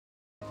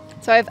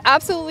So I have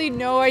absolutely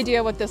no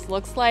idea what this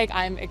looks like.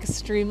 I'm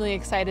extremely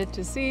excited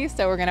to see,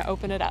 so we're gonna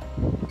open it up.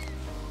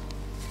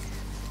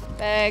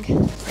 Bag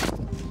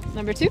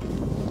number 2.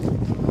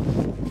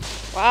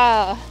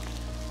 Wow.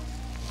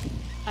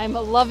 I'm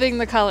loving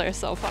the color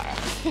so far.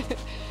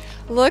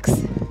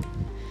 Looks,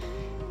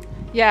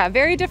 yeah,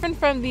 very different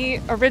from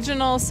the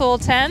original Soul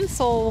 10,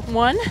 Soul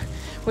 1,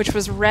 which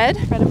was red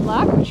and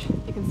black, which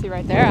you can see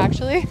right there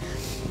actually.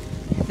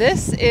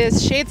 This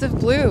is shades of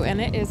blue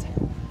and it is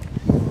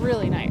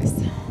really nice.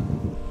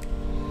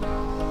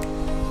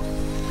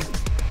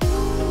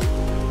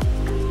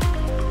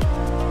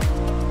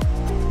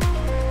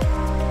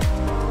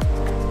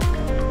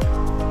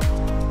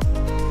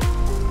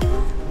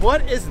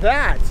 What is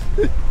that?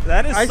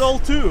 That is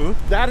SOUL2.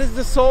 That is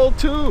the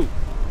SOUL2.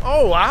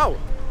 Oh, wow.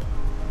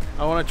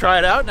 I want to try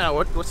it out now.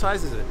 What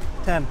size is it?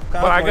 10.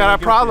 But I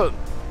got a problem.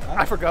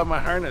 I forgot my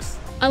harness.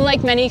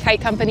 Unlike many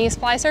kite companies,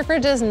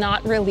 Flysurfer does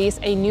not release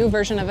a new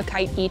version of a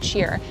kite each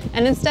year,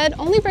 and instead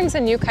only brings a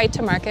new kite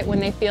to market when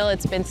they feel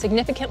it's been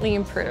significantly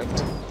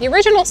improved. The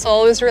original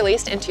Soul was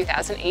released in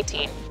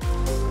 2018.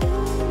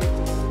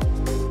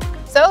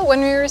 So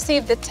when we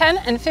received the 10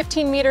 and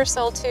 15 meter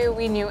SOUL2,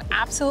 we knew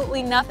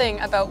absolutely nothing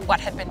about what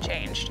had been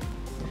changed.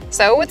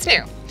 So what's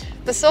new?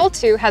 The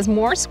SOUL2 has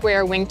more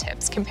square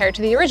wingtips compared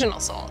to the original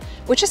Soul,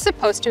 which is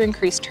supposed to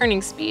increase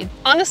turning speed.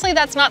 Honestly,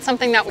 that's not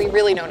something that we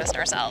really noticed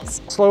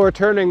ourselves. Slower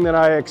turning than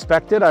I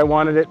expected. I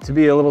wanted it to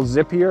be a little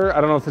zippier.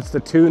 I don't know if it's the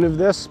tune of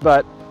this,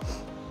 but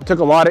it took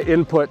a lot of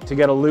input to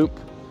get a loop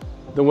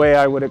the way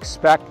I would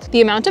expect.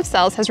 The amount of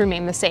cells has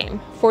remained the same,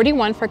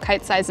 41 for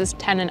kite sizes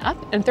 10 and up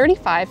and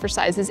 35 for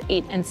sizes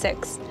 8 and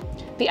 6.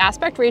 The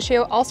aspect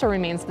ratio also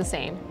remains the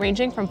same,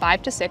 ranging from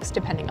 5 to 6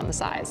 depending on the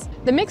size.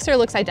 The mixer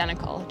looks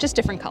identical, just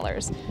different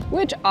colors,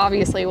 which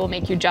obviously will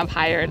make you jump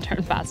higher and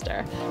turn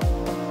faster.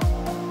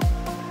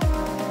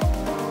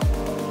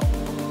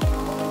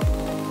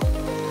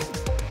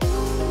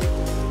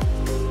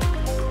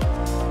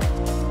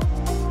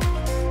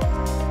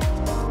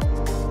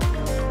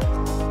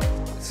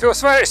 It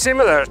was very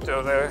similar to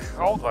the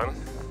old one.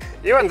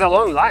 Even the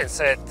long line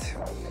set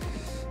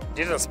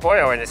didn't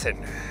spoil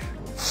anything.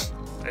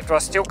 It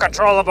was still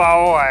controllable,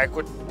 I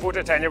could put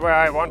it anywhere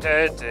I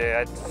wanted,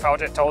 I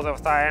felt it all the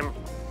time.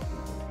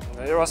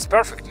 It was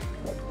perfect.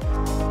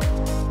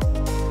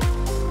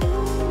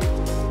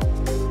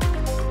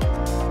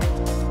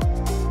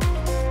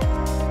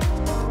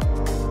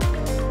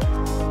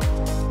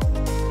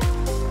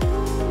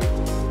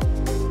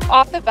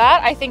 Off the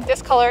bat, I think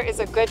this color is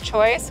a good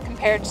choice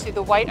compared to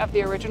the white of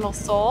the original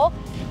Soul.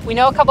 We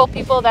know a couple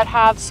people that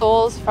have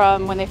Souls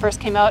from when they first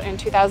came out in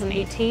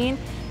 2018,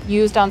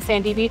 used on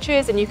sandy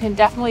beaches, and you can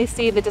definitely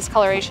see the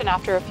discoloration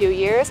after a few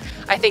years.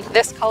 I think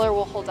this color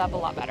will hold up a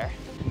lot better.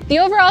 The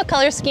overall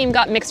color scheme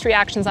got mixed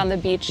reactions on the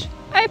beach.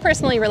 I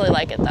personally really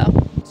like it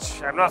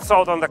though. I'm not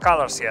sold on the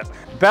colors yet.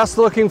 Best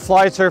looking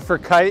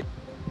Flysurfer kite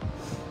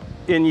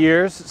in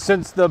years,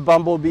 since the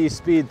Bumblebee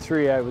Speed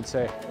 3, I would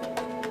say.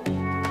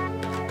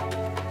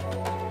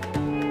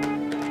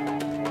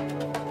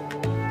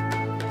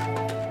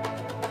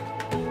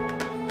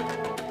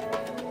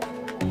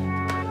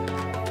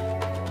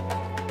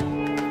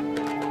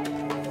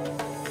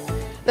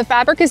 The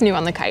fabric is new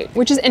on the Kite,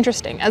 which is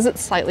interesting as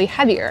it's slightly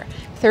heavier,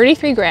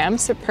 33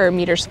 grams per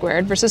meter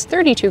squared versus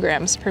 32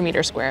 grams per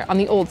meter square on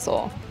the old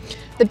Soul.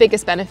 The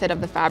biggest benefit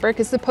of the fabric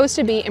is supposed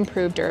to be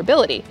improved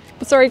durability,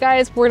 but sorry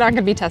guys, we're not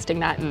going to be testing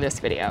that in this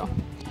video.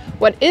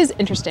 What is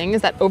interesting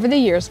is that over the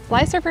years,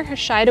 Flysurfer has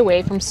shied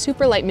away from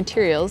super light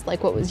materials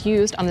like what was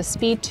used on the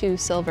Speed 2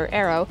 Silver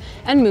Arrow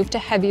and moved to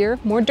heavier,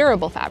 more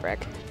durable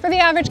fabric. For the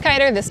average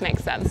kiter, this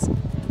makes sense.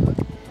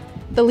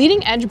 The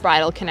leading edge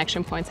bridle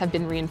connection points have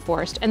been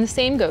reinforced, and the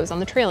same goes on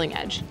the trailing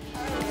edge.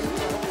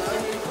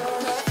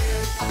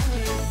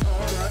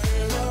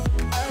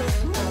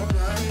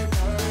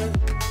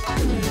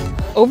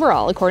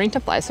 Overall, according to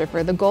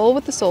Flysurfer, the goal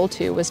with the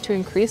SOUL2 was to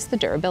increase the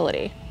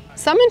durability.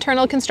 Some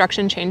internal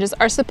construction changes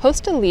are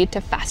supposed to lead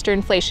to faster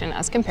inflation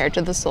as compared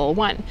to the Soul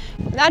 1.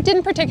 That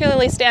didn't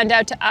particularly stand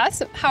out to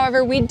us,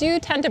 however, we do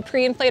tend to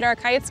pre-inflate our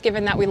kites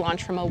given that we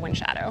launch from a wind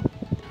shadow.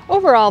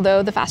 Overall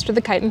though, the faster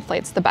the kite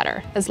inflates, the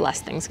better, as less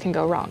things can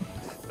go wrong.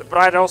 The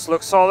bridles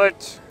look solid,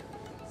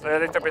 they're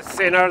a little bit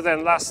thinner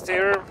than last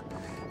year,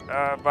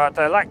 but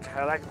I like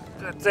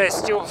that they're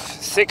still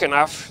thick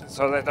enough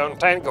so they don't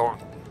tangle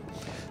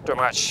too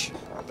much.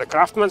 The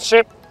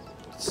craftsmanship,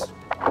 it's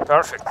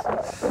perfect.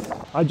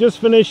 I just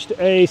finished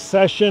a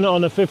session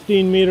on a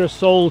 15 meter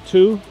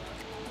SOUL2.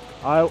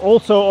 I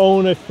also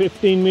own a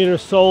 15 meter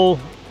Soul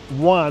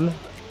 1.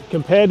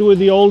 Compared with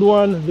the old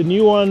one, the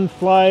new one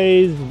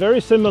flies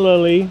very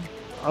similarly.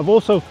 I've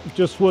also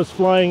just was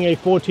flying a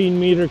 14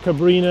 meter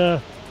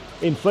Cabrina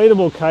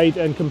inflatable kite,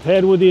 and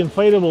compared with the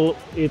inflatable,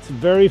 it's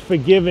very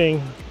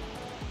forgiving.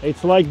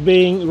 It's like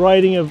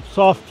riding a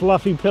soft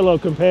fluffy pillow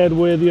compared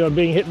with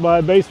being hit by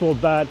a baseball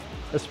bat,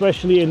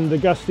 especially in the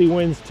gusty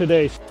winds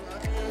today.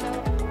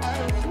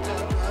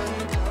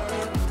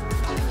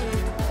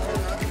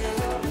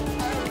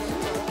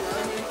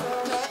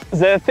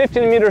 The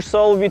 15-meter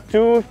Soul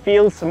V2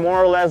 feels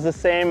more or less the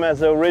same as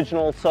the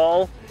original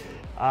Soul.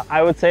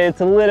 I would say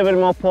it's a little bit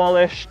more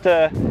polished.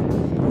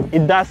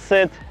 It does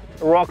sit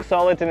rock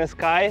solid in the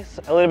skies,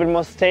 a little bit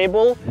more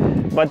stable.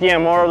 But yeah,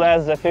 more or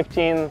less the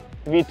 15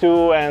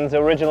 V2 and the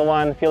original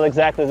one feel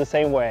exactly the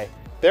same way.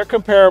 They're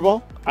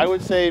comparable. I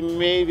would say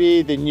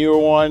maybe the newer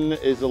one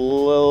is a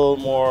little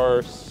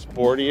more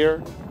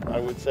sportier, I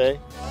would say.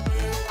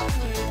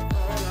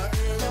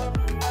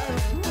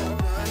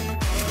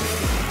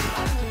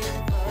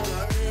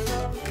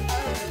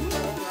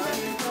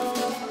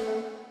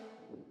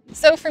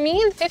 So for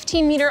me, the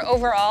 15-meter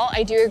overall,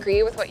 I do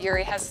agree with what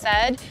Yuri has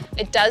said.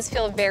 It does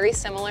feel very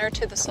similar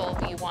to the Soul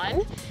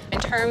V1. In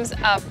terms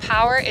of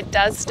power, it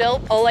does still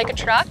pull like a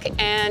truck,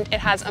 and it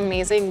has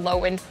amazing low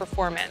wind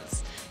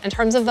performance. In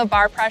terms of the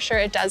bar pressure,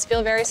 it does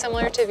feel very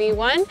similar to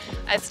V1.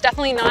 It's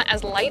definitely not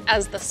as light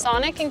as the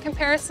Sonic in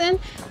comparison.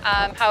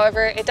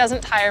 However, it doesn't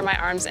tire my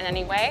arms in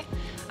any way.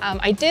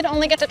 I did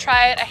only get to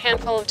try it a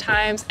handful of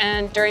times,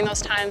 and during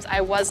those times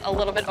I was a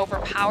little bit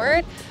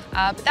overpowered.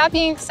 But that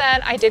being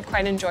said, I did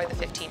quite enjoy the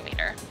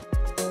 15-meter.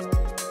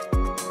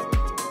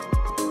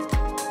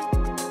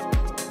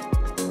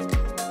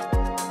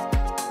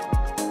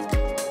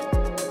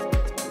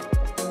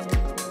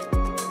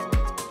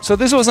 So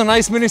this was a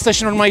nice mini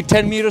session on my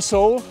 10-meter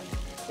Soul.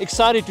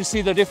 Excited to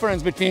see the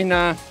difference between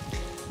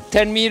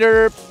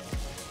 10-meter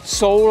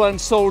Soul and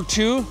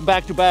SOUL2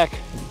 back to back.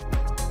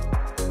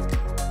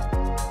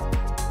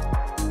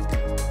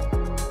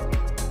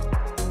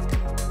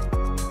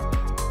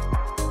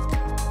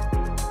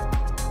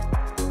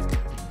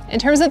 In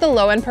terms of the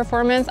low-end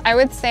performance, I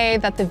would say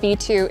that the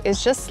V2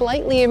 is just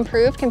slightly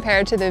improved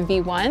compared to the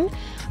V1.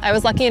 I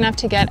was lucky enough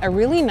to get a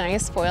really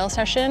nice foil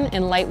session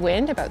in light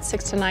wind, about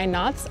 6 to 9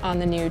 knots on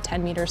the new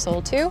 10-meter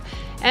SOUL2,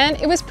 and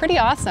it was pretty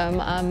awesome.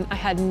 I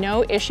had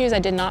no issues, I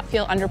did not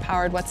feel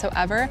underpowered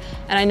whatsoever,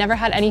 and I never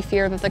had any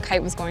fear that the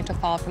kite was going to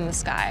fall from the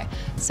sky.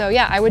 So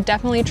yeah, I would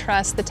definitely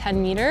trust the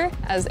 10-meter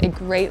as a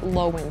great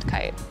low-wind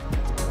kite.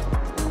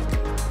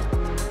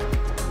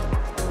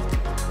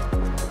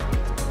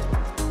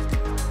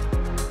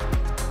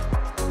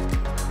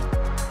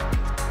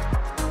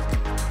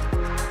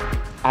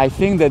 I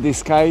think that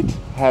this kite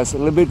has a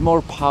little bit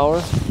more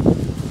power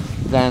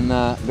than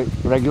the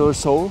regular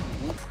Soul.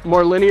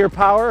 More linear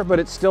power, but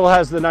it still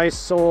has the nice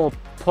Soul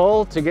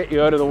pull to get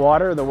you out of the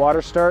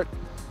water start.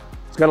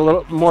 It's got a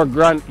little more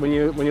grunt. When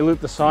you loop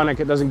the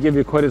Sonic, it doesn't give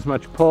you quite as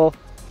much pull.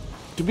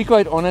 To be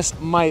quite honest,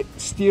 my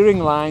steering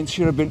line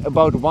should have been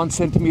about 1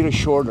 centimeter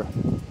shorter.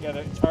 Yeah,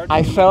 it's hard.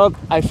 I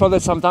felt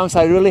that sometimes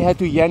I really had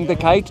to yank the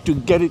kite to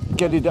get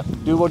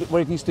it do what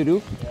it needs to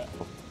do. Yeah.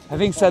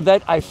 Having said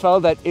that, I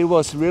felt that it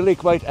was really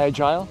quite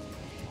agile.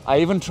 I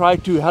even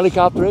tried to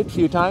helicopter it a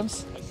few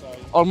times,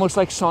 almost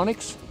like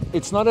Sonics.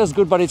 It's not as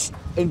good, but it's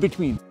in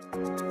between.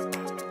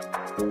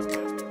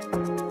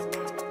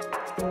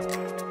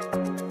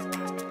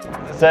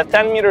 The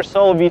 10-meter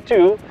Soul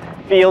V2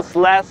 feels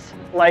less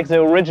like the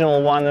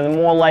original one and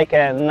more like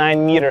a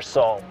 9-meter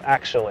Soul,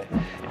 actually.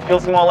 It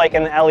feels more like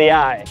an LEI.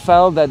 I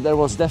felt that there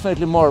was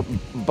definitely more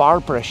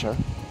bar pressure.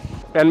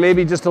 And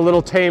maybe just a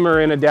little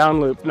tamer in a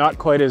down loop, not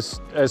quite as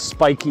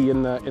spiky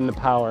in the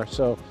power.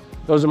 So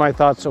those are my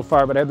thoughts so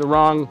far. But I had the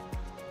wrong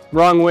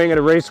wing and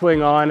a race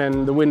wing on,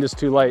 and the wind is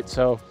too light,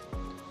 so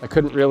I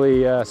couldn't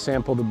really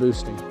sample the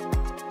boosting.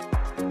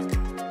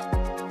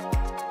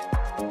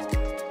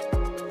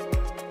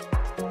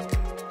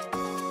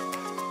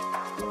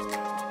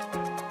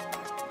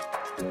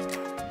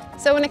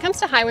 So when it comes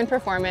to high wind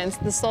performance,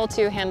 the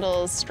SOUL2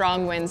 handles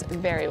strong winds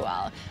very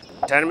well.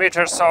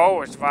 10-meter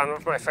Soul is one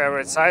of my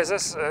favorite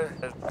sizes.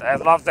 I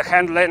love the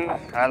handling,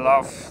 I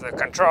love the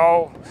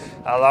control,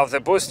 I love the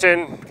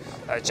boosting.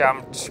 I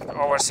jumped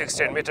over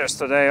 16 meters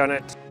today on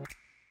it.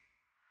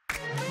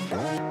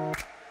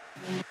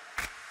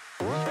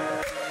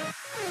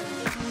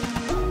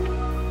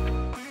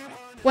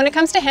 When it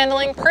comes to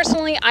handling,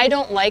 personally, I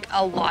don't like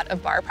a lot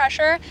of bar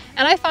pressure,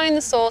 and I find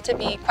the Soul to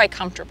be quite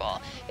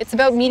comfortable. It's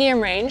about medium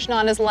range,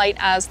 not as light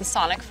as the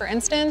Sonic, for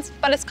instance,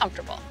 but it's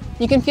comfortable.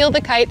 You can feel the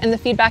kite and the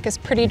feedback is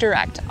pretty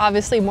direct,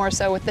 obviously more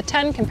so with the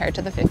 10 compared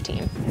to the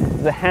 15.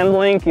 The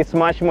handling is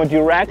much more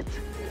direct,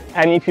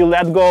 and if you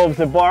let go of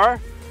the bar,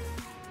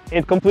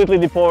 it completely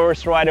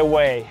depowers right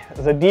away.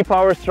 The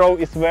depower throw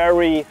is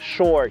very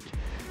short,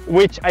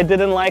 which I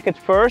didn't like at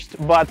first,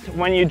 but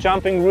when you're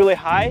jumping really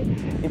high,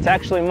 it's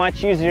actually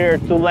much easier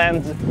to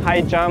land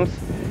high jumps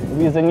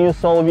with the new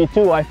Soul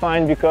V2, I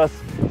find, because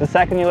the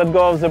second you let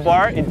go of the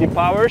bar, it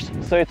depowers,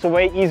 so it's a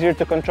way easier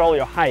to control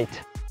your height.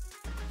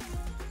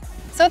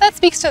 So that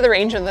speaks to the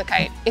range of the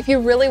kite. If you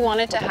really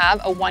wanted to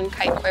have a one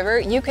kite quiver,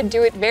 you could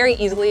do it very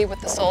easily with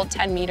the Soul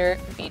 10-meter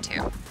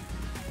V2,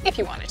 if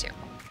you wanted to.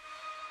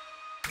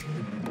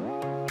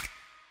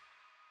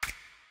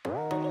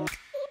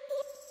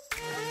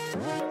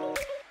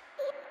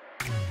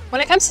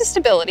 When it comes to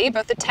stability,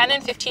 both the 10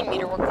 and 15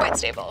 meter were quite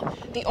stable.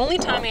 The only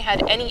time I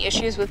had any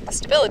issues with the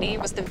stability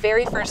was the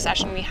very first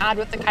session we had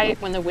with the Kite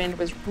when the wind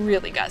was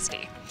really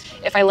gusty.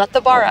 If I let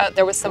the bar out,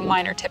 there was some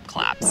minor tip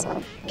collapse.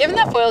 Given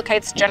that foil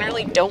kites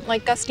generally don't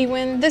like gusty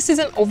wind, this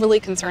isn't overly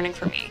concerning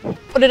for me.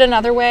 Put it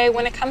another way,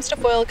 when it comes to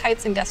foil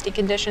kites in gusty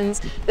conditions,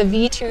 the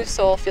V2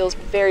 Soul feels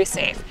very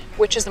safe,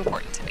 which is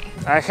important to me.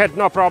 I had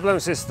no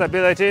problems with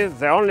stability.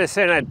 The only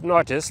thing I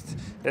noticed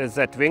is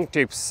that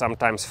wingtips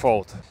sometimes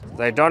fold.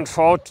 They don't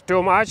fold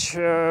too much,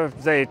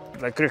 they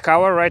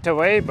recover right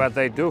away, but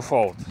they do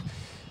fold.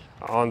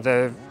 On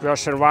the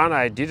version 1,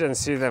 I didn't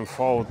see them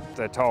fold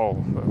at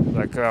all,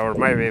 or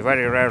maybe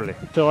very rarely.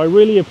 So I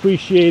really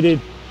appreciated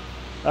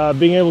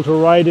being able to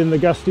ride in the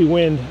gusty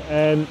wind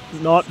and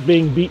not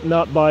being beaten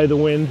up by the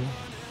wind.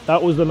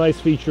 That was the nice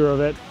feature of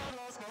it.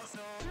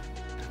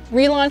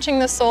 Relaunching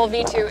the Soul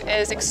V2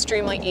 is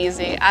extremely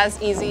easy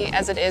as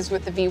it is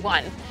with the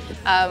V1.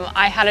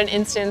 I had an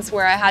instance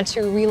where I had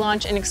to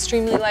relaunch in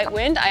extremely light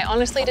wind. I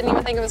honestly didn't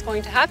even think it was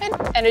going to happen,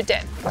 and it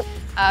did.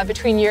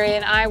 Between Yuri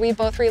and I, we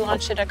both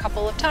relaunched it a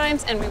couple of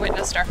times, and we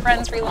witnessed our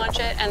friends relaunch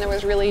it, and there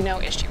was really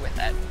no issue with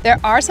it. There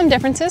are some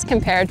differences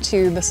compared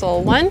to the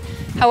Soul 1.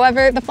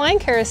 However, the flying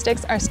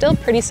characteristics are still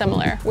pretty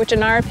similar, which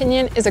in our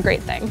opinion is a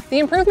great thing. The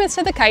improvements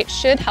to the Kite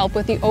should help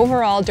with the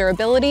overall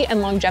durability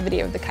and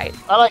longevity of the Kite.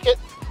 I like it.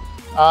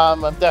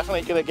 I'm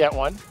definitely going to get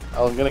one.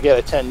 I'm going to get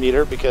a 10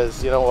 meter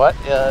because you know what?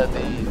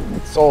 The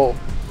Soul,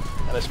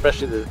 and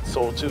especially the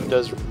Soul 2,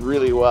 does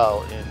really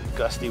well in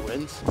gusty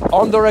winds.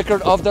 On the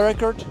record, off the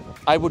record,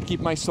 I would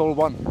keep my Soul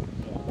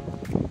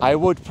 1. I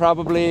would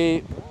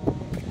probably,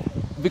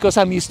 because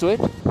I'm used to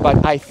it,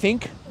 but I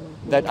think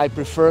that I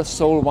prefer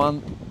Soul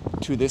 1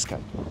 to this Kite.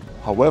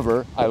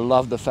 However, I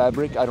love the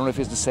fabric. I don't know if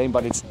it's the same,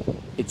 but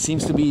it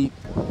seems to be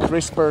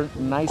crisper,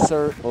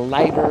 nicer,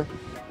 lighter.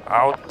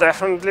 I'll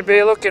definitely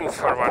be looking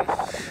for one.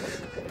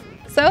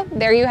 So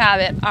there you have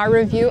it, our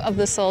review of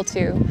the Soul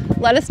 2.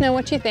 Let us know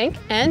what you think,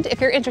 and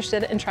if you're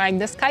interested in trying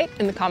this Kite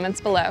in the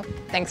comments below.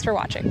 Thanks for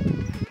watching.